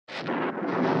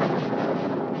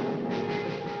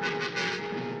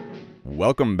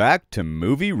Welcome back to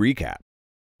Movie Recap.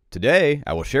 Today,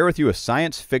 I will share with you a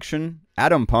science fiction,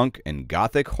 atom punk, and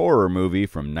gothic horror movie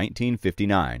from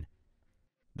 1959.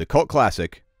 The cult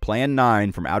classic, Plan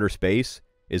 9 from Outer Space,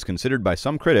 is considered by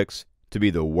some critics to be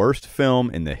the worst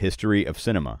film in the history of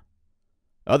cinema.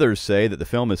 Others say that the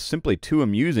film is simply too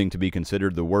amusing to be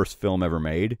considered the worst film ever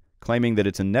made, claiming that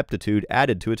its ineptitude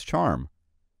added to its charm.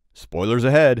 Spoilers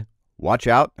ahead. Watch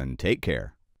out and take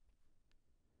care.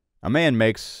 A man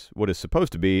makes what is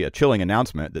supposed to be a chilling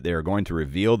announcement that they are going to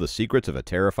reveal the secrets of a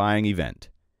terrifying event.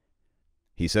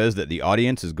 He says that the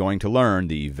audience is going to learn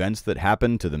the events that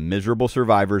happened to the miserable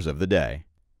survivors of the day,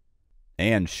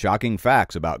 and shocking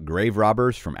facts about grave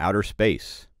robbers from outer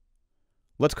space.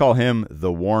 Let's call him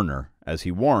the Warner, as he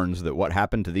warns that what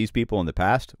happened to these people in the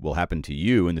past will happen to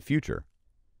you in the future.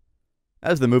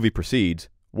 As the movie proceeds,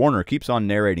 Warner keeps on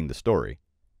narrating the story.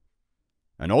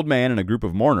 An old man and a group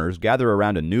of mourners gather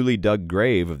around a newly dug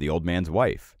grave of the old man's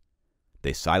wife.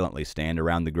 They silently stand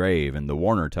around the grave, and the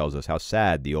Warner tells us how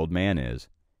sad the old man is.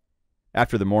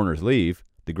 After the mourners leave,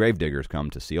 the gravediggers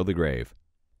come to seal the grave.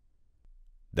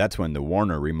 That's when the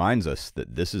Warner reminds us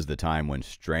that this is the time when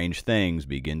strange things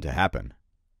begin to happen.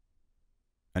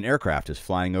 An aircraft is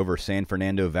flying over San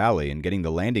Fernando Valley and getting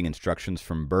the landing instructions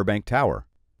from Burbank Tower,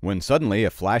 when suddenly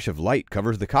a flash of light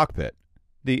covers the cockpit,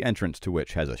 the entrance to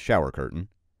which has a shower curtain.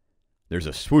 There's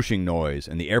a swooshing noise,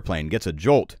 and the airplane gets a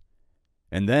jolt.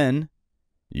 And then,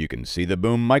 you can see the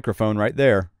boom microphone right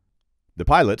there. The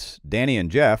pilots, Danny and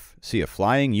Jeff, see a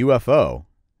flying UFO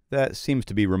that seems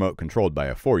to be remote controlled by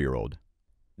a 4-year-old.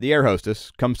 The air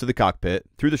hostess comes to the cockpit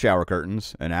through the shower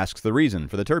curtains and asks the reason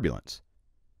for the turbulence.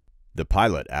 The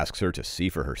pilot asks her to see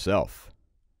for herself.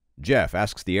 Jeff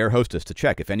asks the air hostess to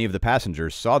check if any of the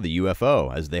passengers saw the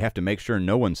UFO, as they have to make sure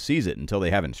no one sees it until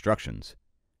they have instructions.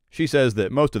 She says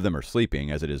that most of them are sleeping,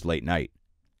 as it is late night,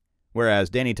 whereas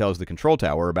Danny tells the control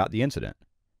tower about the incident.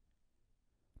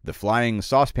 The flying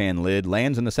saucepan lid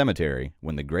lands in the cemetery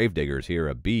when the gravediggers hear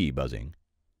a bee buzzing.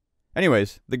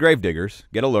 Anyways, the gravediggers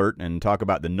get alert and talk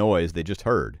about the noise they just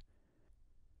heard.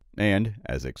 And,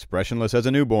 as expressionless as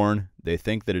a newborn, they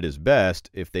think that it is best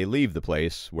if they leave the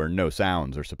place where no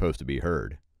sounds are supposed to be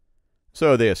heard.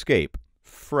 So they escape,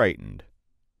 frightened.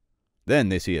 Then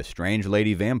they see a strange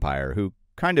lady vampire who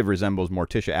kind of resembles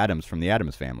Morticia Addams from the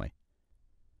Addams Family.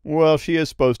 Well, she is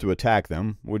supposed to attack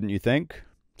them, wouldn't you think?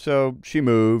 So she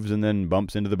moves and then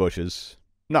bumps into the bushes.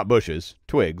 Not bushes,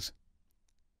 twigs.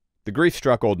 The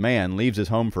grief-struck old man leaves his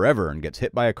home forever and gets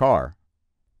hit by a car.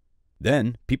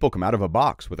 Then, people come out of a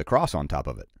box with a cross on top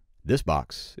of it. This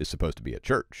box is supposed to be a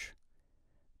church.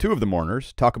 2 of the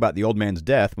mourners talk about the old man's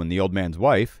death when the old man's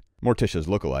wife, Morticia's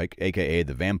lookalike, aka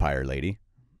the vampire lady,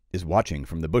 is watching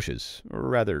from the bushes, or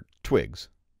rather, twigs.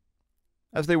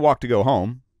 As they walk to go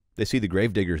home, they see the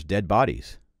gravediggers' dead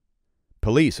bodies.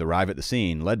 Police arrive at the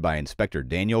scene, led by Inspector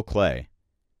Daniel Clay.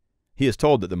 He is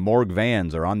told that the morgue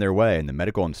vans are on their way and the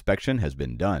medical inspection has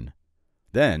been done.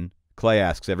 Then, Clay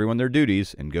asks everyone their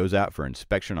duties and goes out for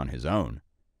inspection on his own.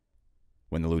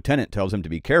 When the lieutenant tells him to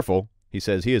be careful, he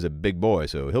says he is a big boy,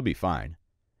 so he'll be fine.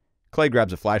 Clay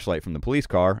grabs a flashlight from the police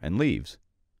car and leaves.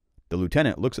 The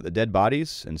lieutenant looks at the dead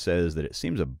bodies and says that it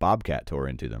seems a bobcat tore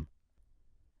into them.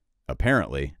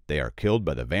 Apparently, they are killed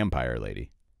by the vampire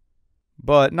lady.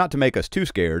 But not to make us too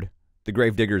scared, the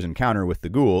gravediggers' encounter with the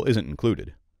ghoul isn't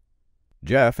included.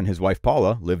 Jeff and his wife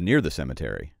Paula live near the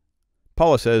cemetery.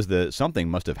 Paula says that something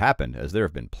must have happened, as there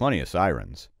have been plenty of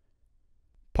sirens.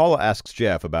 Paula asks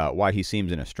Jeff about why he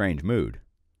seems in a strange mood.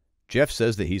 Jeff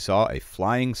says that he saw a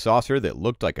flying saucer that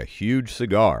looked like a huge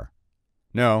cigar.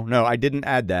 No, I didn't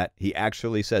add that. He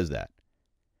actually says that.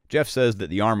 Jeff says that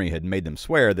the Army had made them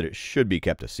swear that it should be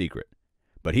kept a secret,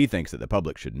 but he thinks that the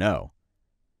public should know.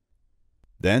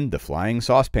 Then the flying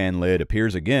saucepan lid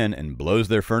appears again and blows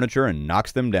their furniture and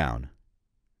knocks them down.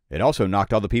 It also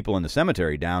knocked all the people in the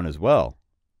cemetery down as well.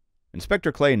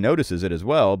 Inspector Clay notices it as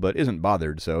well, but isn't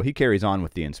bothered, so he carries on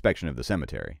with the inspection of the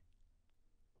cemetery.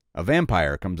 A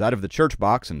vampire comes out of the church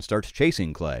box and starts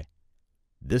chasing Clay.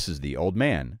 This is the old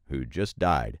man who just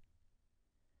died.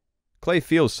 Clay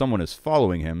feels someone is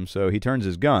following him, so he turns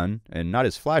his gun, and not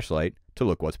his flashlight, to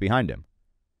look what's behind him.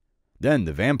 Then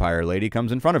the vampire lady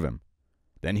comes in front of him.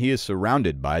 Then he is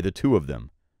surrounded by the 2 of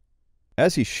them.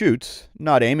 As he shoots,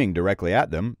 not aiming directly at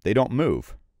them, they don't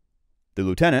move. The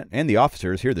lieutenant and the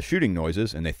officers hear the shooting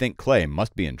noises and they think Clay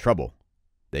must be in trouble.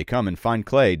 They come and find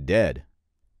Clay dead.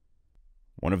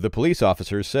 One of the police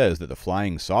officers says that the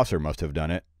flying saucer must have done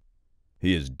it.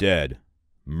 He is dead,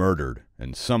 murdered,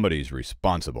 and somebody's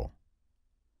responsible.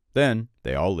 Then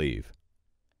they all leave.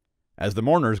 As the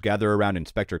mourners gather around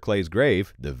Inspector Clay's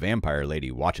grave, the vampire lady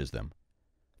watches them.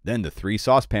 Then the 3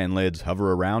 saucepan lids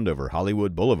hover around over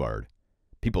Hollywood Boulevard.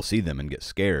 People see them and get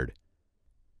scared.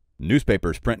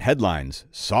 Newspapers print headlines,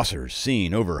 "Saucers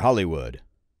seen over Hollywood."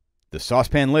 The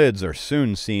saucepan lids are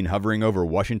soon seen hovering over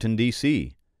Washington,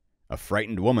 D.C. A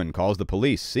frightened woman calls the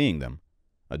police, seeing them.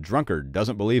 A drunkard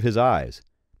doesn't believe his eyes.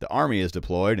 The army is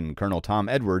deployed, and Colonel Tom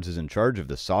Edwards is in charge of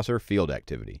the saucer field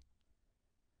activity.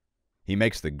 He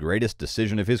makes the greatest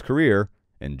decision of his career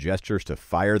and gestures to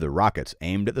fire the rockets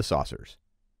aimed at the saucers.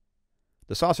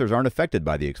 The saucers aren't affected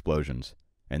by the explosions,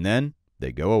 and then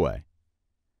they go away.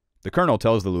 The colonel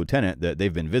tells the lieutenant that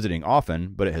they've been visiting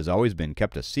often, but it has always been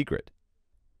kept a secret.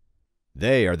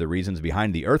 They are the reasons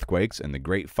behind the earthquakes and the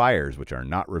great fires, which are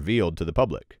not revealed to the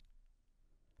public.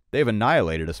 They have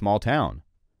annihilated a small town.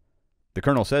 The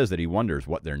colonel says that he wonders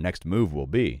what their next move will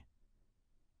be.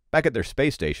 Back at their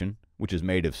space station, which is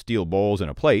made of steel bowls and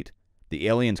a plate, the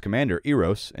aliens' commander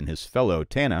Eros and his fellow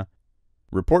Tanna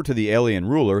report to the alien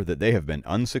ruler that they have been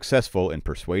unsuccessful in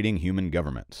persuading human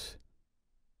governments.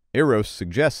 Eros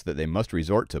suggests that they must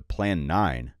resort to Plan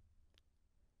 9.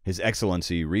 His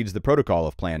Excellency reads the protocol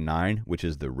of Plan 9, which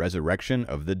is the resurrection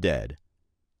of the dead.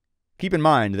 Keep in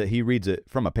mind that he reads it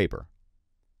from a paper.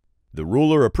 The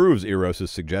ruler approves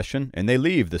Eros' suggestion, and they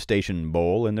leave the station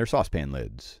bowl in their saucepan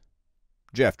lids.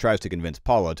 Jeff tries to convince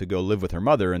Paula to go live with her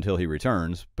mother until he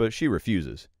returns, but she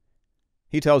refuses.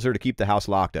 He tells her to keep the house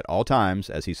locked at all times,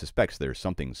 as he suspects there's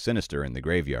something sinister in the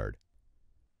graveyard.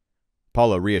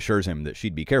 Paula reassures him that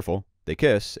she'd be careful. They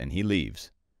kiss, and he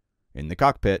leaves. In the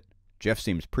cockpit, Jeff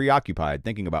seems preoccupied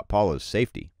thinking about Paula's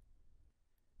safety.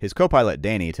 His co-pilot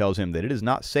Danny tells him that it is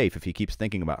not safe if he keeps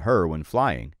thinking about her when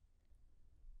flying.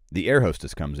 The air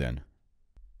hostess comes in.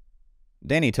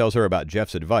 Danny tells her about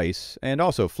Jeff's advice and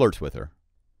also flirts with her.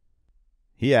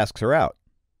 He asks her out.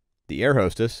 The air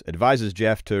hostess advises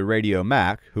Jeff to radio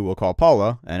Mac, who will call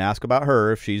Paula and ask about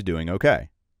her if she's doing okay,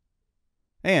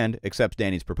 and accepts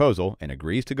Danny's proposal and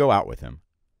agrees to go out with him.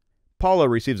 Paula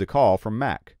receives a call from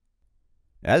Mac.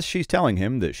 As she's telling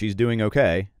him that she's doing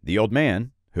okay, the old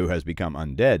man, who has become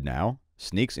undead now,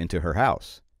 sneaks into her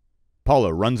house.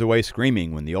 Paula runs away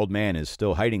screaming when the old man is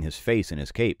still hiding his face in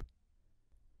his cape.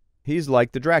 He's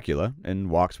like the Dracula and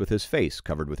walks with his face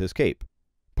covered with his cape.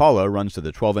 Paula runs to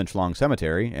the 12-inch long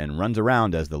cemetery and runs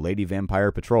around as the lady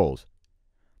vampire patrols.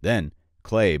 Then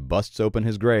Clay busts open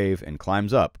his grave and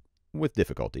climbs up, with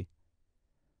difficulty.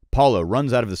 Paula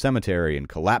runs out of the cemetery and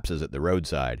collapses at the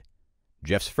roadside.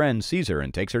 Jeff's friend sees her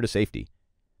and takes her to safety.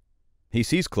 He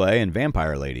sees Clay and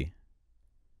Vampire Lady.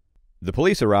 The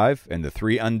police arrive, and the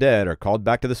 3 undead are called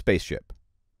back to the spaceship.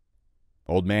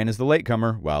 Old Man is the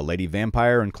latecomer, while Lady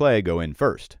Vampire and Clay go in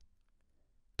first.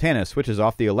 Tanna switches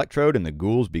off the electrode, and the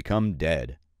ghouls become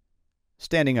dead.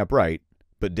 Standing upright,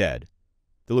 but dead.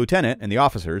 The lieutenant and the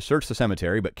officers search the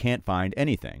cemetery but can't find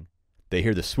anything. They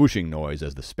hear the swooshing noise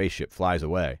as the spaceship flies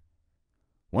away.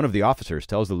 One of the officers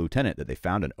tells the lieutenant that they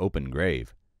found an open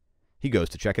grave. He goes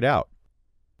to check it out.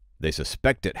 They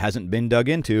suspect it hasn't been dug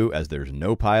into, as there's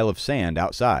no pile of sand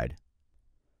outside.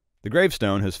 The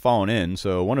gravestone has fallen in,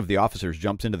 so one of the officers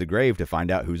jumps into the grave to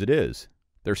find out whose it is.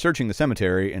 They're searching the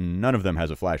cemetery, and none of them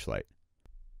has a flashlight.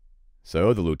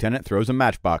 So the lieutenant throws a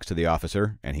matchbox to the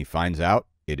officer, and he finds out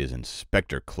it is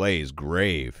Inspector Clay's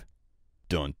grave.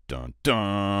 Dun dun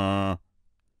dun!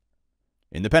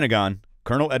 In the Pentagon,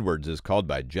 Colonel Edwards is called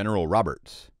by General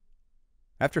Roberts.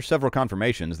 After several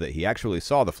confirmations that he actually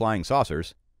saw the flying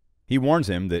saucers, he warns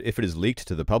him that if it is leaked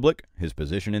to the public, his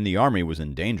position in the Army was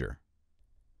in danger.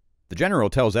 The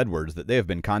general tells Edwards that they have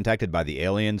been contacted by the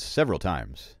aliens several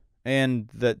times, and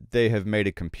that they have made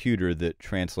a computer that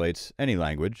translates any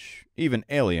language, even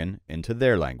alien, into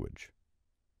their language.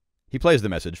 He plays the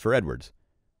message for Edwards.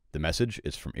 The message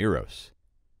is from Eros.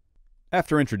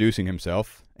 After introducing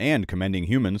himself and commending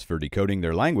humans for decoding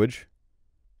their language,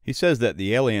 he says that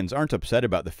the aliens aren't upset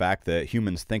about the fact that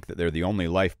humans think that they're the only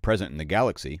life present in the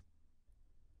galaxy.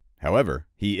 However,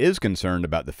 he is concerned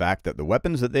about the fact that the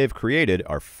weapons that they have created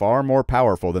are far more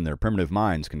powerful than their primitive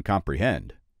minds can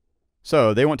comprehend.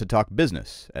 So they want to talk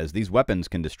business, as these weapons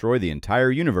can destroy the entire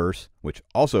universe, which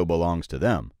also belongs to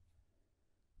them.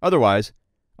 Otherwise,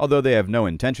 although they have no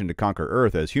intention to conquer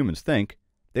Earth as humans think,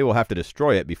 they will have to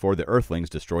destroy it before the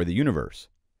Earthlings destroy the universe.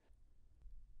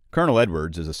 Colonel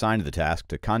Edwards is assigned the task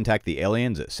to contact the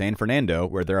aliens at San Fernando,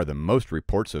 where there are the most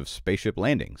reports of spaceship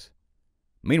landings.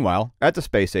 Meanwhile, at the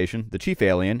space station, the chief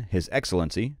alien, His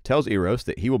Excellency, tells Eros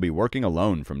that he will be working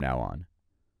alone from now on.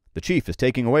 The chief is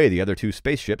taking away the other 2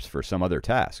 spaceships for some other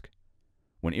task.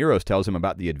 When Eros tells him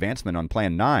about the advancement on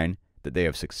Plan 9, that they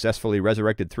have successfully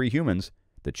resurrected 3 humans,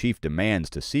 the chief demands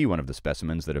to see one of the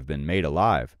specimens that have been made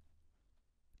alive.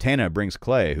 Tanna brings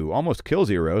Clay, who almost kills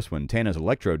Eros when Tanna's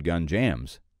electrode gun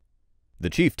jams. The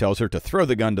chief tells her to throw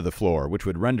the gun to the floor, which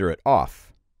would render it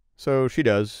off. So she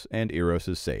does, and Eros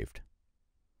is saved.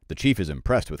 The chief is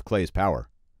impressed with Clay's power.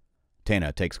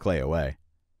 Tanna takes Clay away.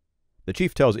 The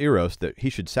chief tells Eros that he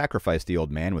should sacrifice the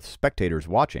old man with spectators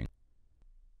watching.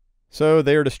 So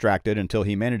they are distracted until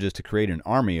he manages to create an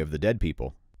army of the dead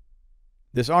people.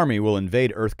 This army will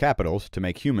invade Earth capitals to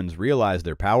make humans realize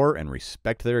their power and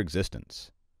respect their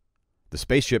existence. The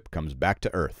spaceship comes back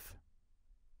to Earth.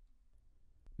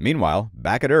 Meanwhile,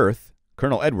 back at Earth,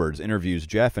 Colonel Edwards interviews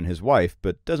Jeff and his wife,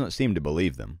 but doesn't seem to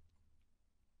believe them.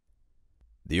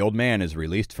 The old man is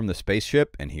released from the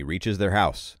spaceship and he reaches their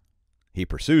house. He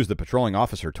pursues the patrolling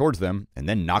officer towards them and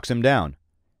then knocks him down.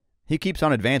 He keeps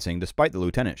on advancing despite the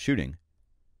lieutenant shooting.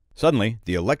 Suddenly,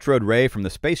 the electrode ray from the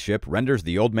spaceship renders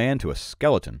the old man to a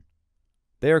skeleton.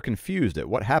 They are confused at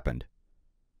what happened.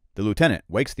 The lieutenant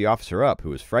wakes the officer up,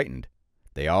 who is frightened.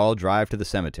 They all drive to the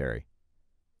cemetery.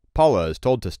 Paula is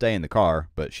told to stay in the car,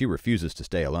 but she refuses to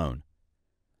stay alone.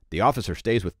 The officer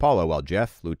stays with Paula while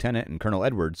Jeff, Lieutenant, and Colonel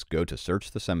Edwards go to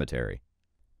search the cemetery.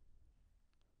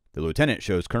 The lieutenant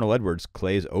shows Colonel Edwards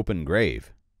Clay's open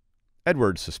grave.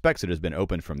 Edwards suspects it has been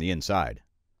opened from the inside.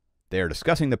 They are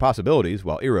discussing the possibilities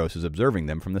while Eros is observing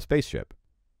them from the spaceship.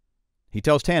 He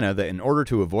tells Tanna that in order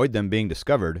to avoid them being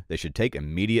discovered, they should take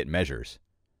immediate measures.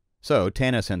 So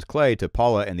Tanna sends Clay to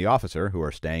Paula and the officer, who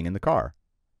are staying in the car.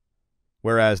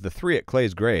 Whereas the three at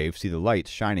Clay's grave see the lights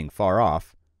shining far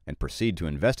off and proceed to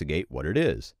investigate what it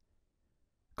is.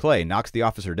 Clay knocks the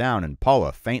officer down and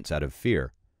Paula faints out of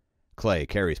fear. Clay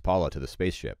carries Paula to the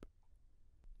spaceship.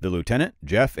 The lieutenant,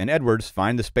 Jeff, and Edwards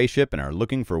find the spaceship and are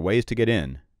looking for ways to get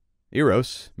in.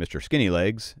 Eros, Mr.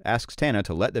 Skinnylegs, asks Tanna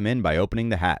to let them in by opening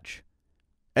the hatch.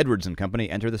 Edwards and company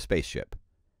enter the spaceship.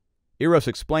 Eros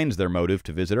explains their motive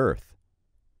to visit Earth.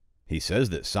 He says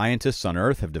that scientists on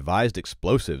Earth have devised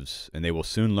explosives, and they will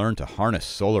soon learn to harness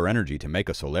solar energy to make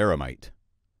a Solaranite,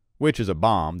 which is a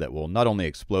bomb that will not only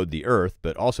explode the Earth,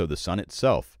 but also the sun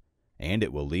itself, and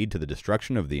it will lead to the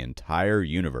destruction of the entire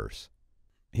universe.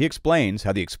 He explains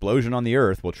how the explosion on the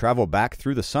Earth will travel back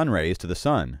through the sun rays to the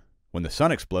sun. When the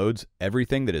sun explodes,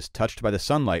 everything that is touched by the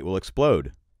sunlight will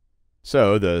explode.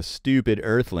 So the stupid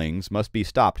Earthlings must be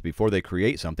stopped before they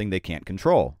create something they can't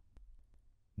control.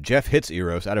 Jeff hits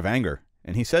Eros out of anger,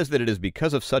 and he says that it is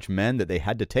because of such men that they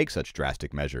had to take such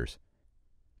drastic measures.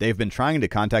 They have been trying to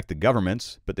contact the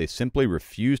governments, but they simply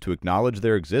refuse to acknowledge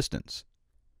their existence,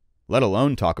 let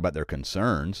alone talk about their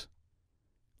concerns.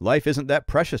 Life isn't that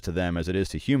precious to them as it is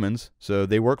to humans, so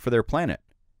they work for their planet.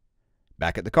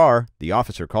 Back at the car, the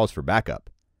officer calls for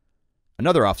backup.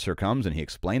 Another officer comes and he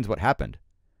explains what happened.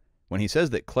 When he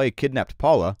says that Clay kidnapped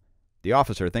Paula, the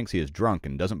officer thinks he is drunk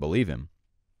and doesn't believe him.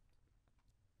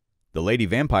 The lady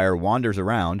vampire wanders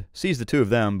around, sees the two of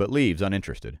them, but leaves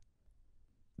uninterested.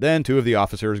 Then two of the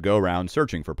officers go around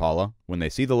searching for Paula when they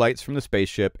see the lights from the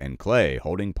spaceship and Clay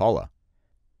holding Paula.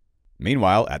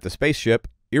 Meanwhile, at the spaceship,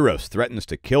 Eros threatens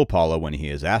to kill Paula when he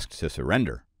is asked to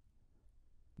surrender.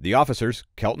 The officers,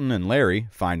 Kelton and Larry,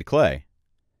 find Clay.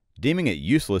 Deeming it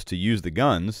useless to use the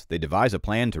guns, they devise a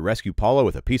plan to rescue Paula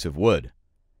with a piece of wood.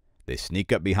 They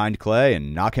sneak up behind Clay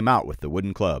and knock him out with the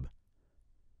wooden club.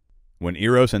 When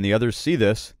Eros and the others see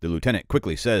this, the lieutenant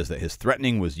quickly says that his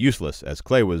threatening was useless as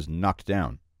Clay was knocked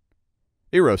down.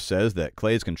 Eros says that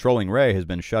Clay's controlling ray has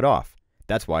been shut off.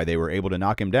 That's why they were able to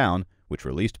knock him down, which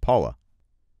released Paula.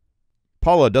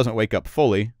 Paula doesn't wake up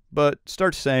fully, but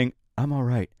starts saying, "I'm all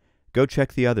right. Go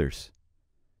check the others."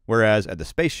 Whereas at the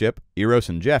spaceship, Eros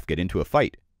and Jeff get into a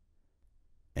fight.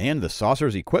 And the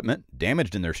saucer's equipment,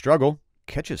 damaged in their struggle,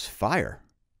 catches fire.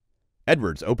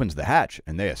 Edwards opens the hatch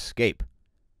and they escape.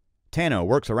 Tanna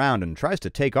works around and tries to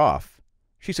take off.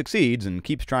 She succeeds and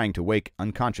keeps trying to wake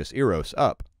unconscious Eros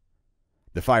up.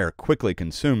 The fire quickly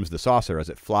consumes the saucer as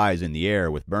it flies in the air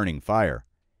with burning fire.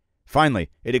 Finally,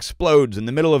 it explodes in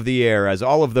the middle of the air as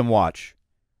all of them watch.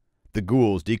 The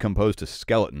ghouls decompose to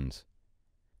skeletons.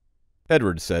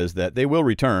 Edwards says that they will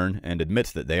return and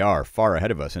admits that they are far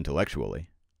ahead of us intellectually.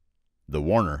 The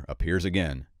Warner appears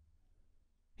again.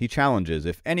 He challenges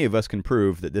if any of us can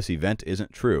prove that this event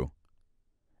isn't true,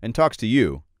 and talks to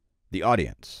you, the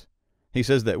audience. He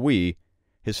says that we,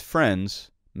 his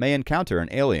friends, may encounter an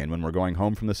alien when we're going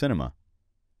home from the cinema.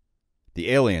 The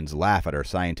aliens laugh at our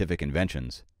scientific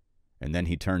inventions, and then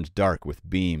he turns dark with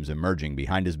beams emerging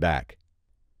behind his back.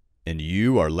 And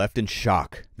you are left in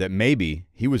shock that maybe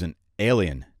he was an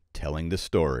alien telling the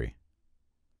story.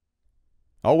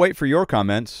 I'll wait for your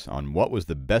comments on what was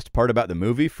the best part about the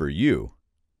movie for you.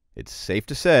 It's safe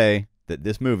to say that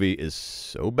this movie is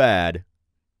so bad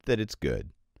that it's good.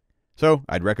 So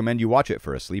I'd recommend you watch it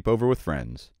for a sleepover with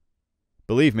friends.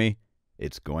 Believe me,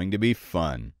 it's going to be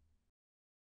fun.